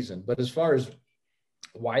upcoming season. But as far as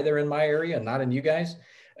why they're in my area and not in you guys,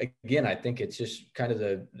 again, I think it's just kind of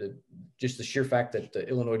the sheer fact that the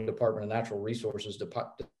Illinois Department of Natural Resources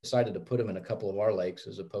decided to put them in a couple of our lakes,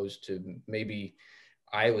 as opposed to maybe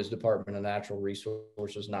Iowa's Department of Natural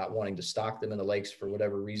Resources not wanting to stock them in the lakes for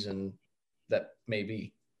whatever reason that may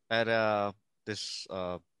be. At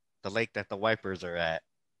the lake that the Wipers are at.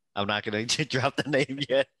 I'm not gonna drop the name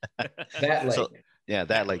yet. That lake. Yeah,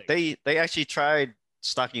 that lake. They actually tried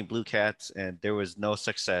stocking blue cats and there was no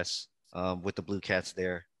success with the blue cats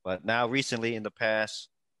there. But now recently, in the past,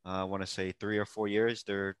 I want to say 3 or 4 years,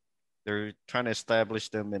 they're trying to establish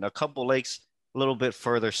them in a couple lakes a little bit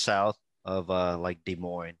further south of like Des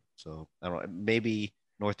Moines. So I don't know, maybe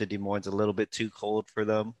north of Des Moines a little bit too cold for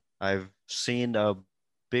them. I've seen a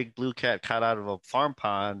big blue cat caught out of a farm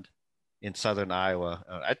pond in southern Iowa.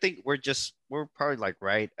 I think we're probably like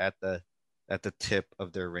right at the tip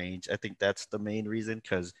of their range. I think that's the main reason,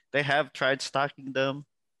 because they have tried stocking them,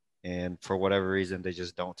 and for whatever reason they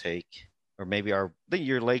just don't take. Or maybe I think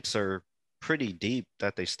your lakes are pretty deep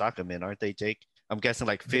that they stock them in, aren't they, Jake? I'm guessing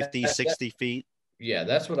like 50, 60 feet. Yeah,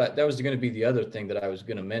 that was going to be the other thing that I was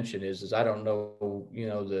going to mention is I don't know,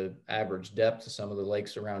 the average depth of some of the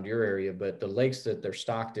lakes around your area, but the lakes that they're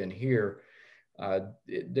stocked in here,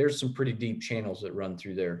 there's some pretty deep channels that run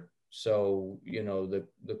through there. So,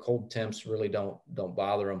 the cold temps really don't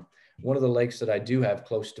bother them. One of the lakes that I do have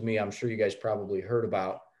close to me, I'm sure you guys probably heard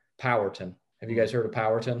about, Powerton. Have you guys heard of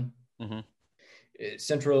Powerton? Mm-hmm.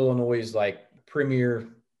 Central Illinois is like premier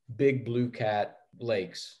big blue cat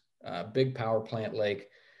lakes. Big power plant lake,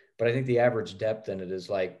 but I think the average depth in it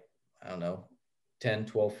is like, I don't know, 10,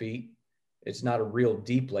 12 feet. It's not a real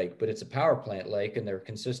deep lake, but it's a power plant lake and they're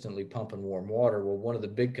consistently pumping warm water. Well, one of the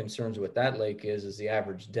big concerns with that lake is the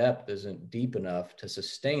average depth isn't deep enough to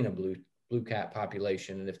sustain a blue cat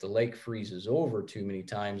population. And if the lake freezes over too many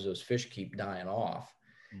times, those fish keep dying off.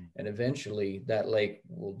 And eventually that lake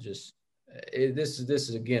will just, this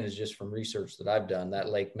is again is just from research that I've done. That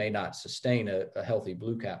lake may not sustain a healthy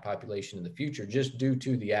blue cat population in the future, just due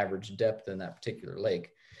to the average depth in that particular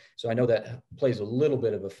lake. So I know that plays a little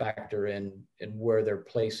bit of a factor in where they're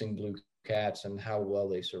placing blue cats and how well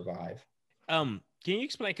they survive. Can you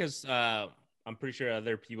explain? Because I'm pretty sure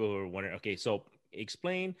other people who are wondering. Okay, so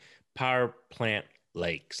explain power plant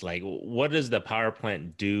lakes? Like, what does the power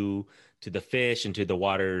plant do to the fish and to the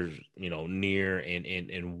water, near,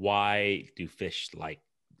 and why do fish like,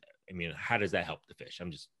 I mean, how does that help the fish?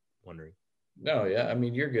 I'm just wondering. No, yeah, I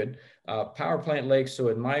mean, you're good. Power plant lakes. So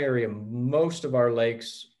in my area, most of our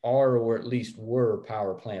lakes are, or at least were,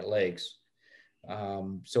 power plant lakes.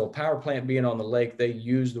 So a power plant being on the lake, they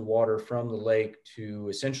use the water from the lake to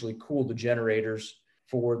essentially cool the generators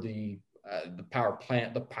for the power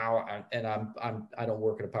plant, the power. And I don't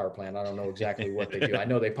work at a power plant. I don't know exactly what they do. I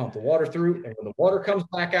know they pump the water through, and when the water comes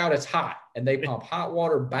back out, it's hot, and they pump hot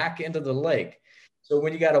water back into the lake. So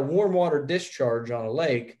when you got a warm water discharge on a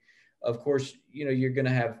lake, of course, you're going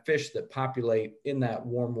to have fish that populate in that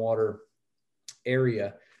warm water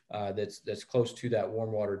area that's close to that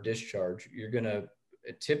warm water discharge. You're going to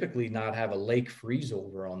typically not have a lake freeze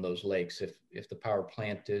over on those lakes if the power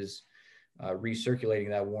plant is recirculating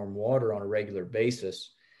that warm water on a regular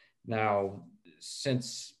basis. Now,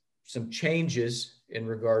 since some changes in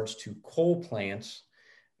regards to coal plants,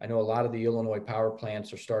 I know a lot of the Illinois power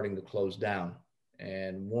plants are starting to close down.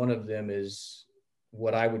 And one of them is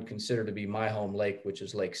what I would consider to be my home lake, which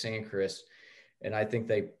is Lake San Chris. And I think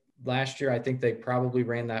last year, I think they probably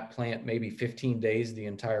ran that plant maybe 15 days the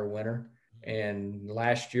entire winter. And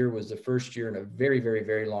last year was the first year in a very, very,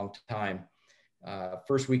 very long time.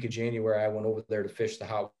 First week of January, I went over there to fish the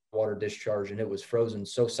hot water discharge, and it was frozen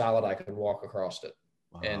so solid I could walk across it.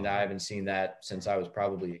 Wow. And I haven't seen that since I was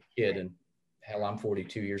probably a kid. And hell, I'm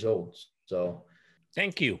 42 years old. So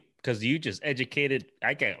thank you, because you just educated.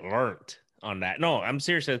 I get learned on that. No, I'm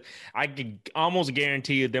serious. I could almost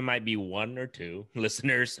guarantee you there might be one or two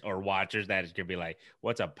listeners or watchers that is going to be like,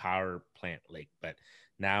 what's a power plant lake? But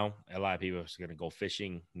now a lot of people are going to go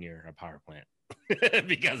fishing near a power plant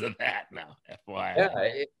because of that now. FYI.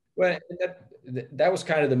 Yeah. Well, that was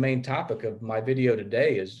kind of the main topic of my video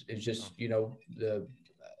today is just, the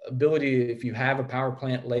ability, if you have a power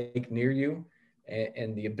plant lake near you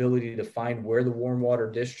and the ability to find where the warm water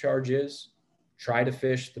discharge is, try to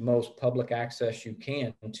fish the most public access you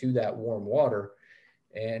can to that warm water.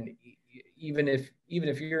 And even if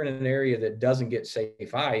you're in an area that doesn't get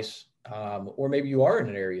safe ice, or maybe you are in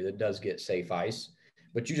an area that does get safe ice,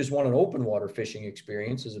 but you just want an open water fishing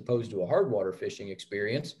experience as opposed to a hard water fishing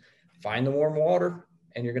experience, find the warm water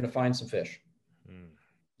and you're going to find some fish.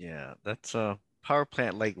 Yeah, that's a power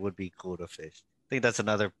plant lake would be cool to fish. I think that's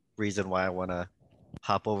another reason why I want to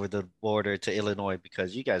hop over the border to Illinois,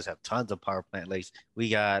 because you guys have tons of power plant lakes.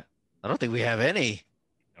 I don't think we have any.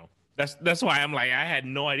 No, that's why I'm like, I had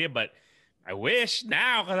no idea, but I wish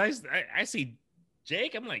now, because I see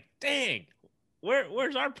Jake, I'm like, dang,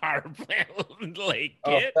 where's our power plant lake,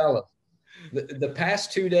 kid? Oh, fellas, the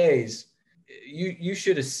past 2 days, you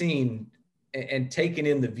should have seen and taken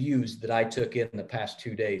in the views that I took in the past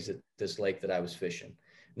 2 days at this lake that I was fishing.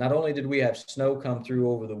 Not only did we have snow come through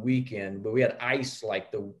over the weekend, but we had ice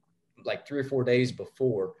like 3 or 4 days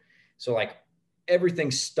before. So like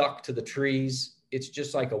everything stuck to the trees. It's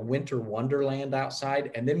just like a winter wonderland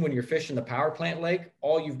outside. And then when you're fishing the power plant lake,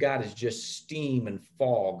 all you've got is just steam and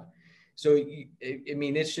fog. So,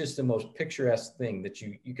 it's just the most picturesque thing that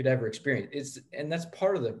you could ever experience. And that's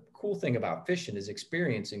part of the cool thing about fishing is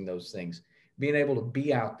experiencing those things, being able to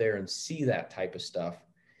be out there and see that type of stuff.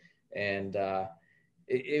 And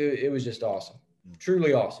it was just awesome,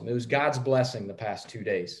 truly awesome. It was God's blessing the past 2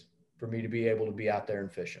 days for me to be able to be out there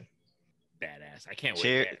and fishing. Badass. I can't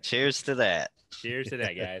wait. Cheers to that. Cheers to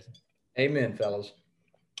that, guys. Amen, fellas.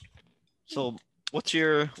 So what's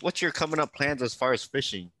your coming up plans as far as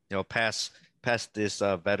fishing? Past this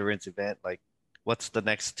veterans event, like what's the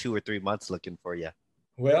next 2 or 3 months looking for you?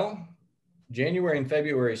 Well, January and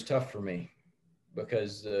February is tough for me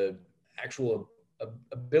because the actual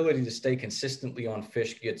ability to stay consistently on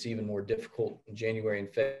fish gets even more difficult in January and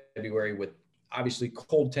February with obviously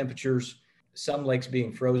cold temperatures, some lakes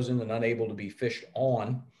being frozen and unable to be fished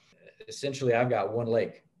on. Essentially, I've got one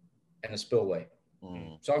lake and a spillway.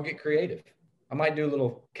 So I'll get creative. I might do a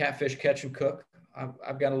little catfish catch and cook.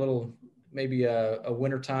 I've got a little, maybe a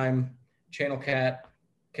wintertime channel cat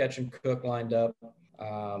catch and cook lined up.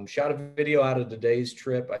 Shot a video out of today's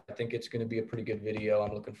trip. I think it's going to be a pretty good video.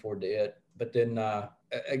 I'm looking forward to it. But then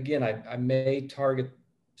again, I may target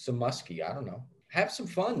some muskie. I don't know. Have some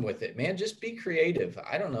fun with it, man. Just be creative.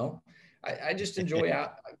 I don't know. I just enjoy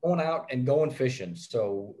going out and going fishing.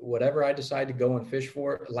 So whatever I decide to go and fish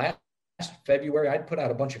for, last February, I'd put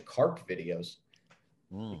out a bunch of carp videos.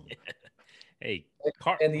 Hey,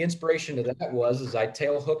 and the inspiration to that was I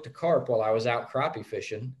tail hooked a carp while I was out crappie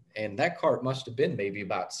fishing, and that carp must have been maybe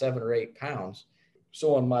about 7 or 8 pounds.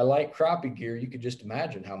 So on my light crappie gear, you could just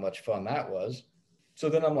imagine how much fun that was. So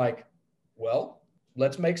then I'm like, well,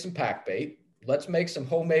 let's make some pack bait. Let's make some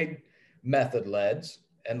homemade method leads,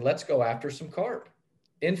 and let's go after some carp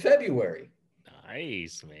in February.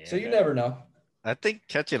 Nice, man. So you never know. I think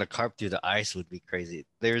catching a carp through the ice would be crazy.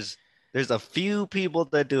 There's a few people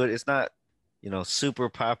that do it. It's not, super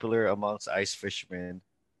popular amongst ice fishermen,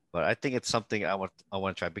 but I think it's something I want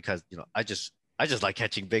to try because, I just like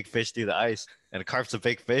catching big fish through the ice, and a carp's a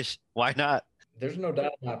big fish. Why not? There's no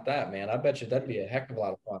doubt about that, man. I bet you that'd be a heck of a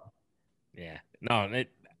lot of fun. Yeah. No,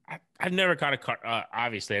 I've never caught a carp.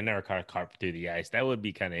 Obviously, I never caught a carp through the ice. That would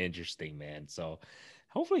be kind of interesting, man. So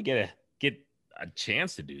hopefully get a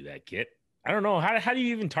chance to do that, Kit. I don't know. How do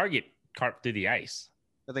you even target carp through the ice?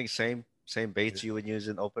 I think same baits you would use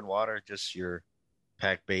in open water, just your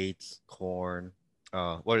pack baits, corn.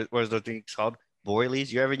 What is the thing called?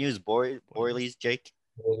 Boilies. You ever use boilies, Jake?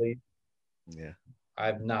 Really? Yeah.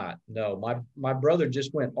 I've not. No, my brother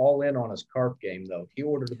just went all in on his carp game though. He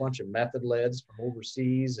ordered a bunch of method leads from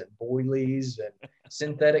overseas and boilies and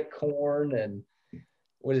synthetic corn and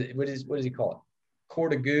what does he call it?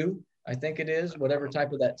 Cordigou, I think it is. Whatever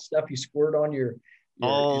type of that stuff you squirt on your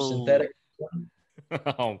synthetic corn.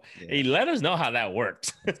 Oh, Yeah. hey, let us know how that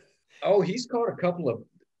worked. Oh, he's caught a couple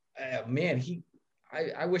of man.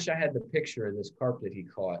 I wish I had the picture of this carp that he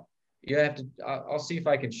caught. You have to. I'll see if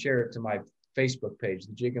I can share it to my Facebook page,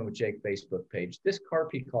 the Jiggin with Jake Facebook page. This carp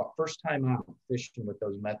he caught first time out fishing with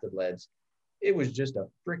those method leads. It was just a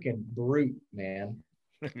freaking brute, man.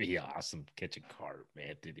 That'd be awesome. Catch a carp,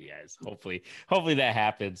 man, through the ice. Hopefully that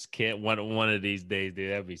happens, Kit. One of these days,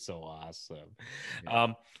 dude. That'd be so awesome.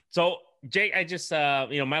 Yeah. So Jake, I just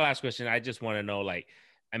my last question, I just want to know, like,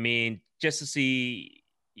 I mean, just to see,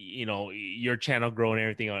 your channel grow and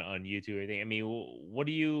everything on YouTube, everything. I mean, what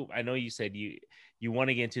do you? I know you said you want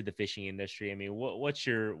to get into the fishing industry. I mean, what's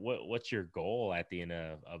your goal at the end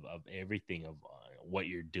of everything of what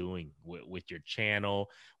you're doing with your channel,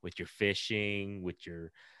 with your fishing, with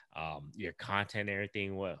your content, and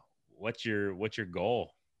everything? What's your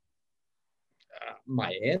goal?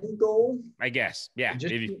 My end goal, I guess, yeah.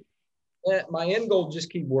 My end goal, just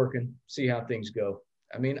keep working, see how things go.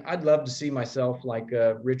 I mean, I'd love to see myself like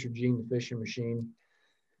Richard Gene, the fishing machine,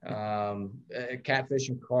 catfish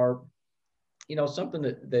and carp, something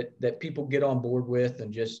that people get on board with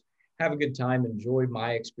and just have a good time, enjoy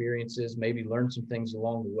my experiences, maybe learn some things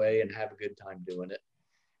along the way and have a good time doing it.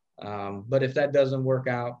 But if that doesn't work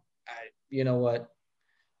out, you know what?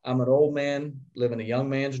 I'm an old man living a young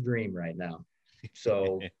man's dream right now.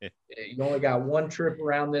 So you only got one trip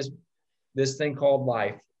around this thing called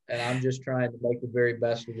life. And I'm just trying to make the very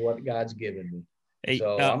best of what God's given me. Hey,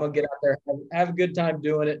 so I'm going to get out there, have a good time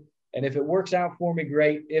doing it. And if it works out for me,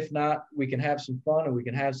 great. If not, we can have some fun and we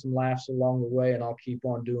can have some laughs along the way, and I'll keep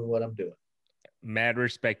on doing what I'm doing. Mad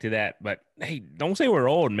respect to that. But hey, don't say we're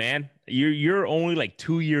old, man. You're only like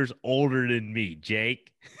 2 years older than me,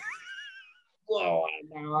 Jake. Whoa,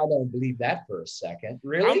 now I don't believe that for a second.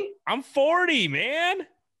 Really? I'm 40, man.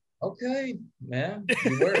 Okay, man.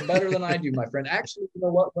 You wear it better than I do, my friend. Actually, you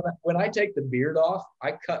know what? When I take the beard off,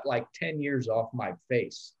 I cut like 10 years off my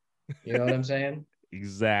face. You know what I'm saying?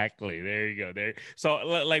 Exactly. There you go. There. So,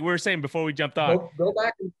 like we were saying before we jumped on, go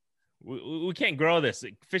back. We can't grow this.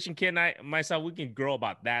 Fishing Kid and myself, we can grow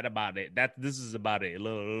about it. This is about it. A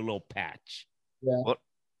little patch. Yeah. What?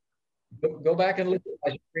 Go back and look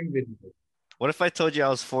at my string video. What if I told you I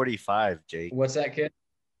was 45, Jake? What's that, kid?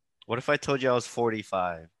 What if I told you I was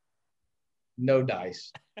 45? No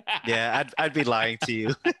dice. Yeah, I'd be lying to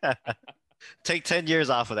you. Take 10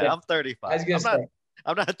 years off of that. Yeah. I'm 35.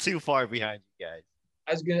 I'm not too far behind you guys.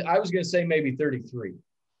 I was gonna say maybe 33.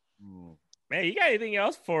 Man, you got anything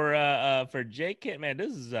else for Jake Kit? Man,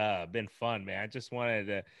 this has been fun, man. I just wanted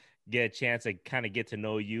to get a chance to kind of get to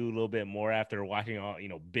know you a little bit more after watching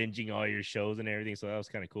binging all your shows and everything. So that was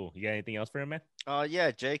kind of cool. You got anything else for him, man?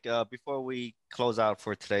 Yeah, Jake. Before we close out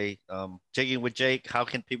for today, Jigging with Jake, how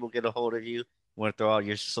can people get a hold of you? Want to throw out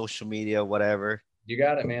your social media, whatever? You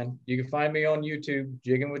got it, man. You can find me on YouTube,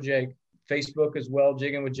 Jigging with Jake. Facebook as well,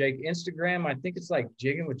 Jiggin with Jake. Instagram, I think it's like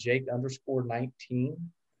Jiggin with Jake _19.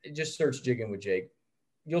 Just search Jiggin with Jake.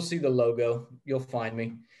 You'll see the logo. You'll find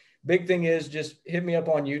me. Big thing is just hit me up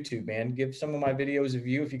on YouTube, man. Give some of my videos a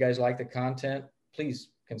view. If you guys like the content,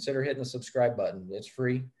 please consider hitting the subscribe button. It's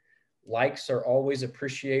free. Likes are always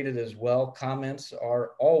appreciated as well. Comments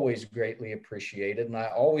are always greatly appreciated. And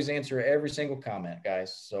I always answer every single comment,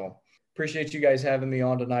 guys. So appreciate you guys having me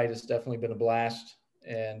on tonight. It's definitely been a blast.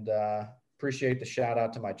 And appreciate the shout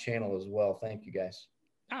out to my channel as well. Thank you guys.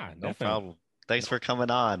 No problem. Thanks for coming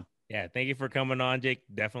on. Yeah, thank you for coming on, Jake.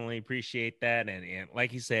 Definitely appreciate that. And like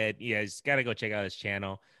he said, you guys got to go check out his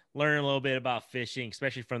channel. learn a little bit about fishing,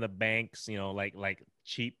 especially from the banks, you know, like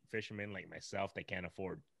cheap fishermen like myself that can't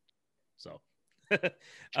afford. So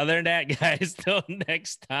other than that, guys, till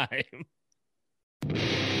next time.